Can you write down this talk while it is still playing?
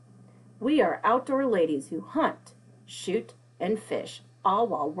We are outdoor ladies who hunt, shoot, and fish, all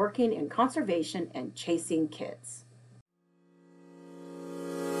while working in conservation and chasing kids.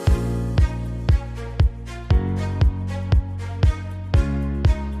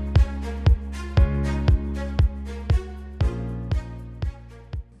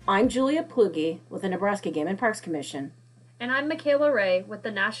 I'm Julia Plugi with the Nebraska Game and Parks Commission. And I'm Michaela Ray with the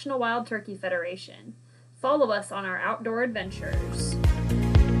National Wild Turkey Federation. Follow us on our outdoor adventures.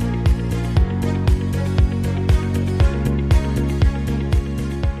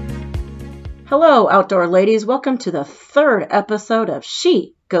 Hello, outdoor ladies. Welcome to the third episode of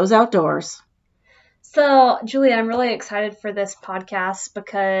She Goes Outdoors. So, Julia, I'm really excited for this podcast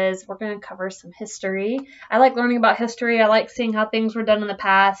because we're going to cover some history. I like learning about history. I like seeing how things were done in the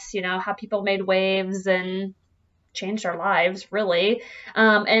past, how people made waves and changed our lives, really.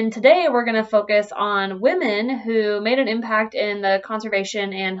 And today we're going to focus on women who made an impact in the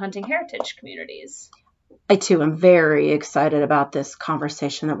conservation and hunting heritage communities. I, too, am very excited about this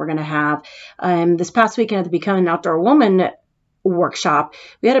conversation that we're going to have. This past weekend at the Becoming an Outdoor Woman workshop,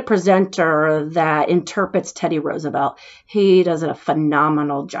 we had a presenter that interprets Teddy Roosevelt. He does a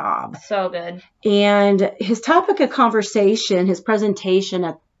phenomenal job. So good. And his topic of conversation, his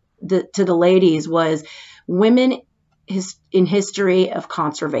presentation to the ladies was women in history of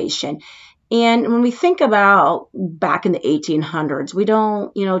conservation. And when we think about back in the 1800s, we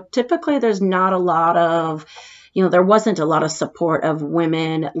don't, typically there's not a lot of, there wasn't a lot of support of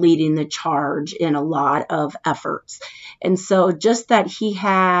women leading the charge in a lot of efforts. And so just that he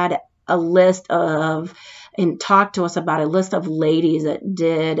had a list of, and talked to us about a list of ladies that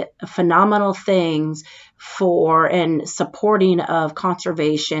did phenomenal things for and supporting of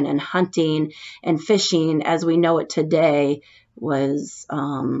conservation and hunting and fishing as we know it today was,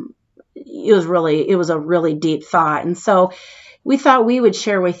 it was a really deep thought. And so we thought we would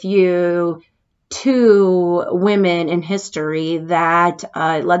share with you two women in history that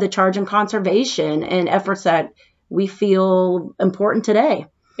led the charge in conservation and efforts that we feel important today.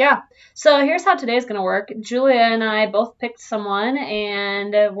 Yeah. So here's how today's going to work. Julia and I both picked someone,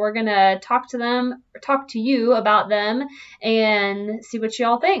 and we're going to talk to you about them and see what you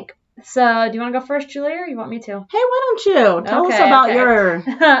all think. So do you want to go first, Julia, or you want me to? Hey, why don't you? Tell us about your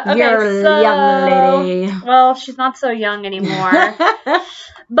young lady. Well, she's not so young anymore.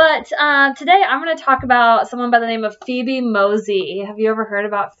 But today I'm going to talk about someone by the name of Phoebe Mosey. Have you ever heard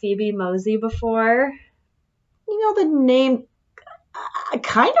about Phoebe Mosey before? The name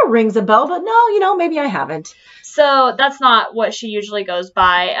kind of rings a bell, but no, maybe I haven't. So that's not what she usually goes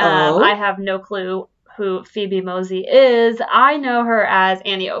by. I have no clue who Phoebe Mosey is. I know her as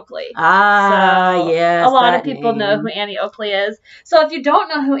Annie Oakley. Yes. A lot of people know who Annie Oakley is. So if you don't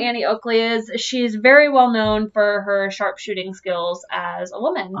know who Annie Oakley is, she's very well known for her sharpshooting skills as a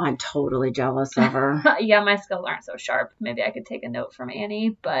woman. I'm totally jealous of her. Yeah, my skills aren't so sharp. Maybe I could take a note from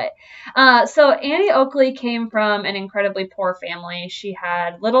Annie. But so Annie Oakley came from an incredibly poor family. She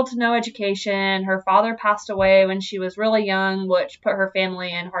had little to no education. Her father passed away when she was really young, which put her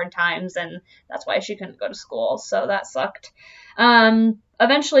family in hard times, and that's why she couldn't go to school. So that sucked.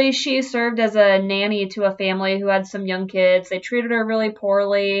 Eventually, she served as a nanny to a family who had some young kids. They treated her really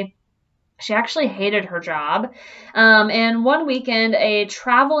poorly. She actually hated her job. And one weekend, a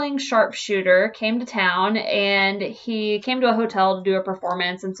traveling sharpshooter came to town, and he came to a hotel to do a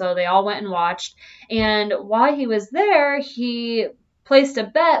performance, and so they all went and watched. And while he was there, he placed a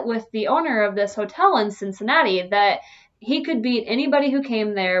bet with the owner of this hotel in Cincinnati that he could beat anybody who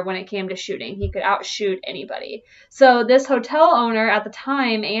came there when it came to shooting. He could outshoot anybody. So this hotel owner, at the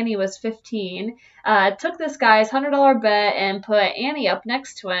time, Annie was 15, took this guy's $100 bet and put Annie up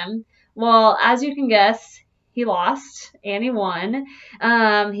next to him. Well, as you can guess, he lost. Annie won.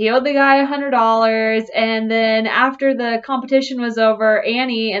 He owed the guy $100, and then after the competition was over,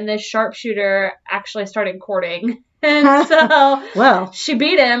 Annie and this sharpshooter actually started courting. And so she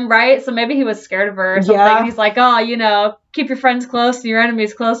beat him, right? So maybe he was scared of her or something. Yeah. And he's like, keep your friends close and your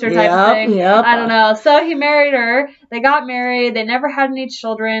enemies closer type of thing. Yep. I don't know. So he married her. They got married. They never had any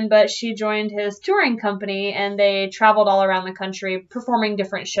children, but she joined his touring company, and they traveled all around the country performing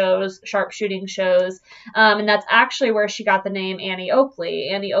different shows, sharpshooting shows. And that's actually where she got the name Annie Oakley.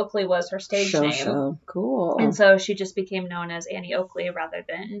 Annie Oakley was her stage name. Cool. And so she just became known as Annie Oakley rather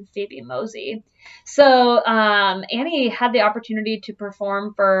than Phoebe Mosey. So Annie had the opportunity to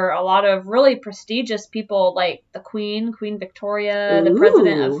perform for a lot of really prestigious people like the Queen Queen Victoria, the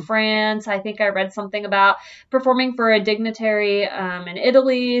president of Ooh. France. I think I read something about performing for a dignitary in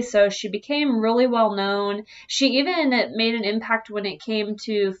Italy. So she became really well known. She even made an impact when it came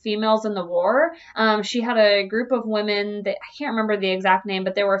to females in the war. She had a group of women that I can't remember the exact name,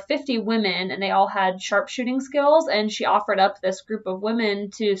 but there were 50 women and they all had sharpshooting skills. And she offered up this group of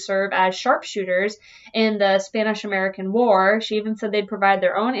women to serve as sharpshooters in the Spanish-American War. She even said they'd provide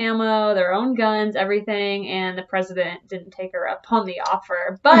their own ammo, their own guns, everything, and the president didn't take her up on the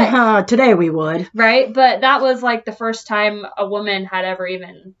offer. But today we would. Right? But that was like the first time a woman had ever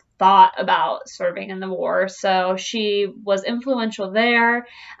even thought about serving in the war. So she was influential there.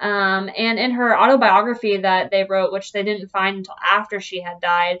 And in her autobiography that they wrote, which they didn't find until after she had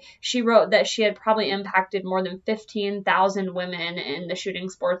died, she wrote that she had probably impacted more than 15,000 women in the shooting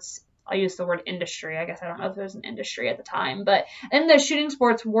sports. I'll use the word industry. I guess I don't know if there was an industry at the time, but in the shooting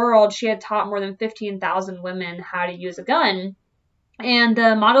sports world, she had taught more than 15,000 women how to use a gun. And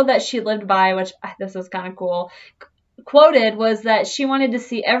the motto that she lived by, which this is kind of cool, quoted was that she wanted to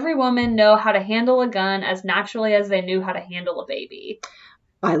see every woman know how to handle a gun as naturally as they knew how to handle a baby.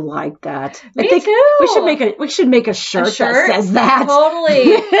 I like that. Me I think too. we should make a shirt that says that.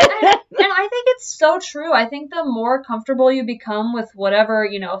 Totally. And I think it's so true. I think the more comfortable you become with whatever,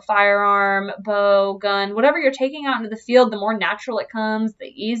 firearm, bow, gun, whatever you're taking out into the field, the more natural it comes, the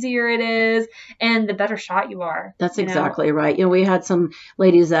easier it is, and the better shot you are. That's exactly right. We had some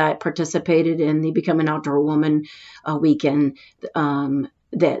ladies that participated in the Become an Outdoor Woman weekend,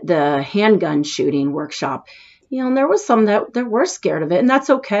 the handgun shooting workshop. And there was some that were scared of it, and that's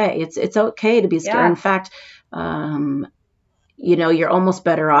okay. It's okay to be scared. Yeah. In fact, you're almost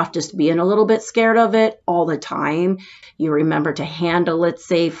better off just being a little bit scared of it all the time. You remember to handle it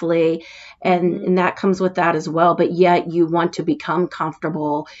safely, and that comes with that as well. But yet you want to become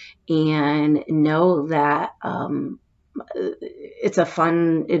comfortable and know that it is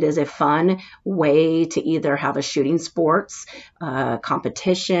a fun way to either have a shooting sports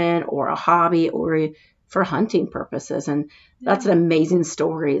competition or a hobby or for hunting purposes. And that's an amazing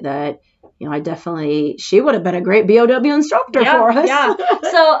story that, she would have been a great BOW instructor for us. Yeah.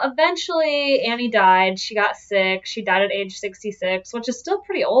 So eventually Annie died. She got sick. She died at age 66, which is still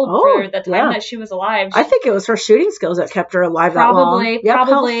pretty old for the time that she was alive. I think it was her shooting skills that kept her alive that long.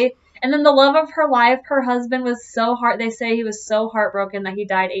 Probably. And then the love of her life, her husband was so they say he was so heartbroken that he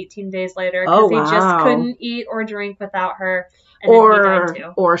died 18 days later because he just couldn't eat or drink without her. And then he died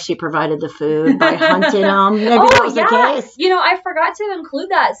too. Or she provided the food by hunting them. Maybe that was the case. I forgot to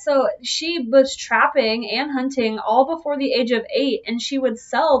include that. So she was trapping and hunting all before the age of 8, and she would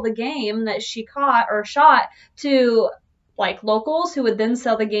sell the game that she caught or shot to locals who would then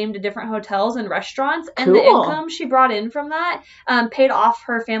sell the game to different hotels and restaurants. And the income she brought in from that paid off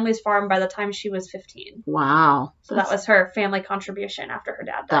her family's farm by the time she was 15. Wow. So that was her family contribution after her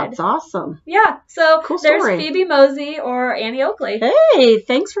dad died. That's awesome. Yeah. So cool there's story. Phoebe Mosey or Annie Oakley. Hey,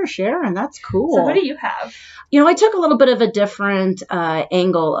 thanks for sharing. That's cool. So who do you have? I took a little bit of a different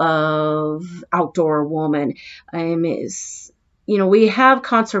angle of outdoor woman. We have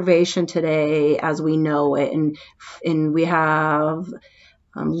conservation today as we know it, and we have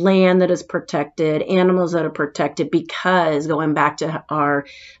land that is protected, animals that are protected because going back to our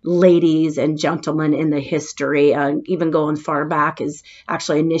ladies and gentlemen in the history, even going far back, is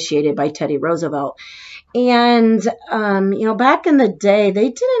actually initiated by Teddy Roosevelt. And, back in the day, they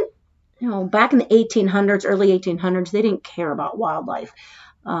didn't, back in the 1800s, early 1800s, they didn't care about wildlife.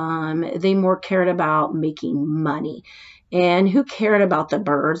 They more cared about making money. And who cared about the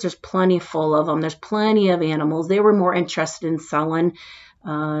birds? There's plenty full of them. There's plenty of animals. They were more interested in selling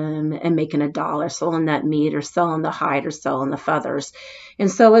and making a dollar, selling that meat or selling the hide or selling the feathers. And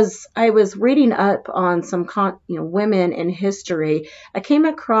so as I was reading up on some women in history, I came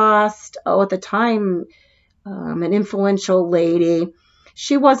across, at the time, an influential lady.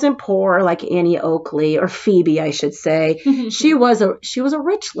 She wasn't poor like Annie Oakley, or Phoebe, I should say. She was a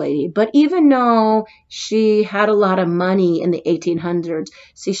rich lady, but even though she had a lot of money in the 1800s,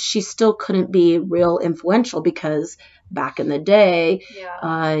 she still couldn't be real influential because back in the day,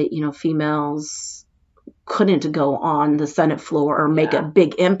 females couldn't go on the Senate floor or make a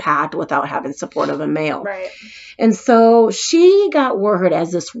big impact without having support of a male. Right. And so she got word,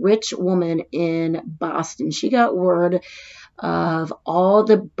 as this rich woman in Boston, she got word of all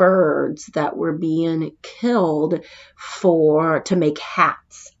the birds that were being killed to make hats.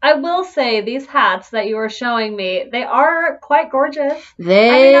 I will say these hats that you were showing me, they are quite gorgeous.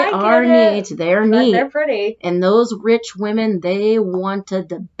 They I are get neat. it, They're but neat. they're pretty. And those rich women, they wanted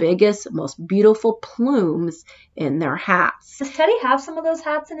the biggest, most beautiful plumes in their hats. Does Teddy have some of those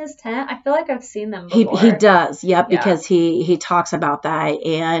hats in his tent? I feel like I've seen them He before. does, yep, Yeah. because he talks about that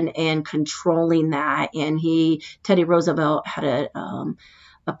and controlling that, and Teddy Roosevelt had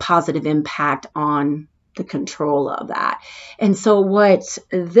a positive impact on the control of that. And so what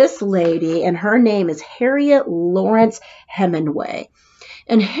this lady, and her name is Harriet Lawrence Hemingway,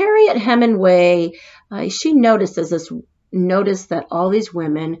 and Harriet Hemingway, she noticed that all these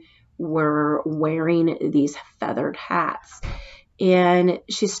women were wearing these feathered hats. And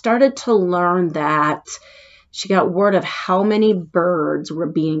she started to learn that she got word of how many birds were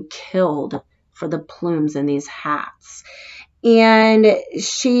being killed for the plumes in these hats. And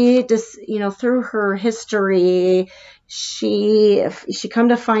she just, through her history, she come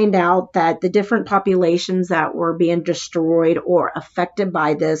to find out that the different populations that were being destroyed or affected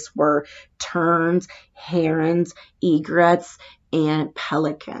by this were terns, herons, egrets, and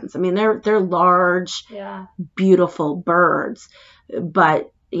pelicans. I mean, they're large, beautiful birds,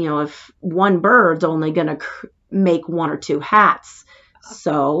 but if one bird's only going to make one or two hats,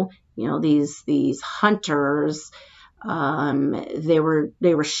 so these hunters, they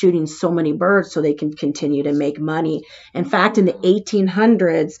were shooting so many birds so they can continue to make money. In fact, in the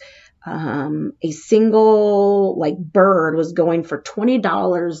 1800s, a single bird was going for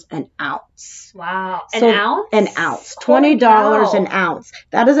 $20 an ounce. Wow. So, an ounce. $20 an ounce.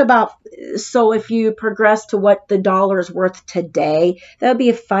 That is about, so if you progress to what the dollar is worth today, that would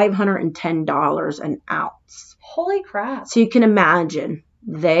be $510 an ounce. Holy crap. So you can imagine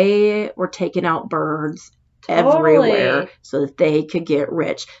they were taking out birds everywhere so that they could get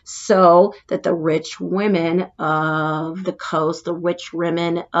rich, so that the rich women of the coast, the rich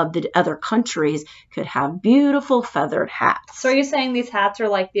women of the other countries could have beautiful feathered hats. So are you saying these hats are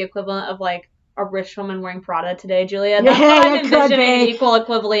like the equivalent of like a rich woman wearing Prada today, Julia? That's what I'm envisioning an equal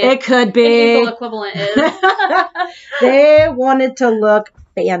equivalent. It could be. An equal equivalent is. They wanted to look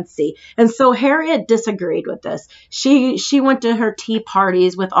fancy. And so Harriet disagreed with this. She went to her tea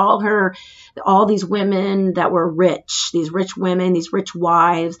parties with all these women that were rich, these rich women, these rich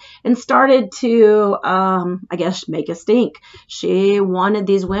wives, and started to, make a stink. She wanted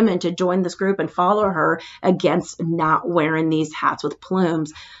these women to join this group and follow her against not wearing these hats with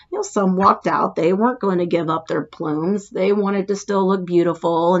plumes. Some walked out. They weren't going to give up their plumes. They wanted to still look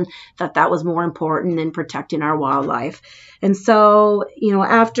beautiful and thought that was more important than protecting our wildlife. And so,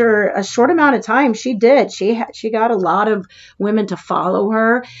 after a short amount of time, she did. She got a lot of women to follow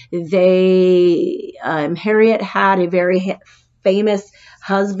her. Harriet had a very famous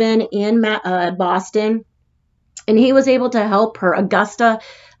husband in Boston, and he was able to help her. Augusta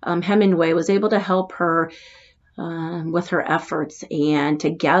Hemingway was able to help her with her efforts, and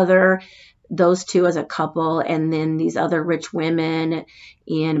together, those two as a couple, and then these other rich women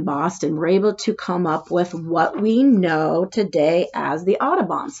in Boston were able to come up with what we know today as the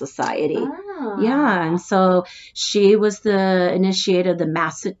Audubon Society. Oh. Yeah, and so she was the initiator of the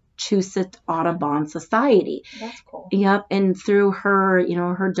Massachusetts Audubon Society. That's cool. Yep, and through her,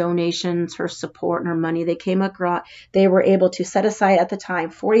 her donations, her support, and her money, they were able to set aside at the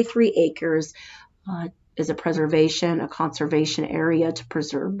time 43 acres as a conservation area to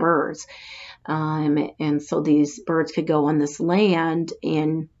preserve birds. And so these birds could go on this land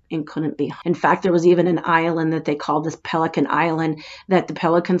and couldn't be. In fact, there was even an island that they called this Pelican Island that the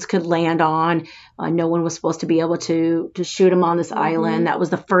pelicans could land on. No one was supposed to be able to shoot them on this island. That was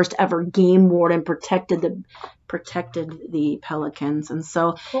the first ever game warden protected the pelicans. And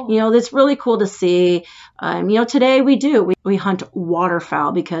so, cool. It's really cool to see. Today we hunt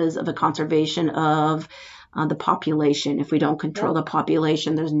waterfowl because of the conservation of the population. If we don't control the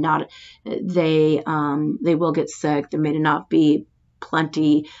population, they will get sick. There may not be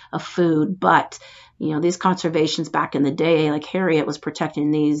plenty of food, but these conservations back in the day, like Harriet was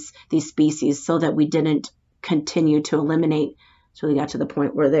protecting these species so that we didn't continue to eliminate. So we got to the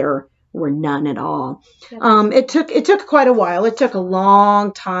point where there were none at all. It took quite a while. It took a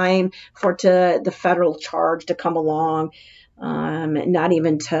long time for the federal charge to come along. Not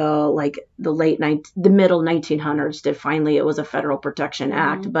even till the middle 1900s did finally it was a Federal Protection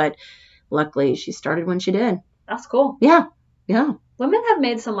Act. But luckily she started when she did. That's cool. Yeah. Women have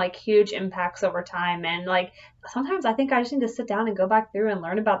made some huge impacts over time, and sometimes I think I just need to sit down and go back through and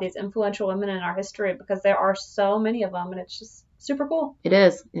learn about these influential women in our history, because there are so many of them, and it's just super cool. It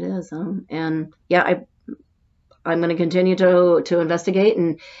is. And yeah, I'm going to continue to investigate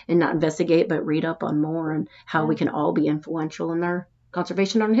and not investigate, but read up on more and how we can all be influential in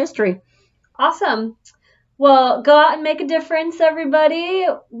Conservation Art and History. Awesome. Well, go out and make a difference, everybody.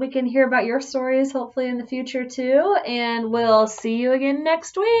 We can hear about your stories hopefully in the future too, and we'll see you again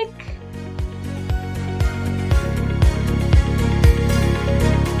next week.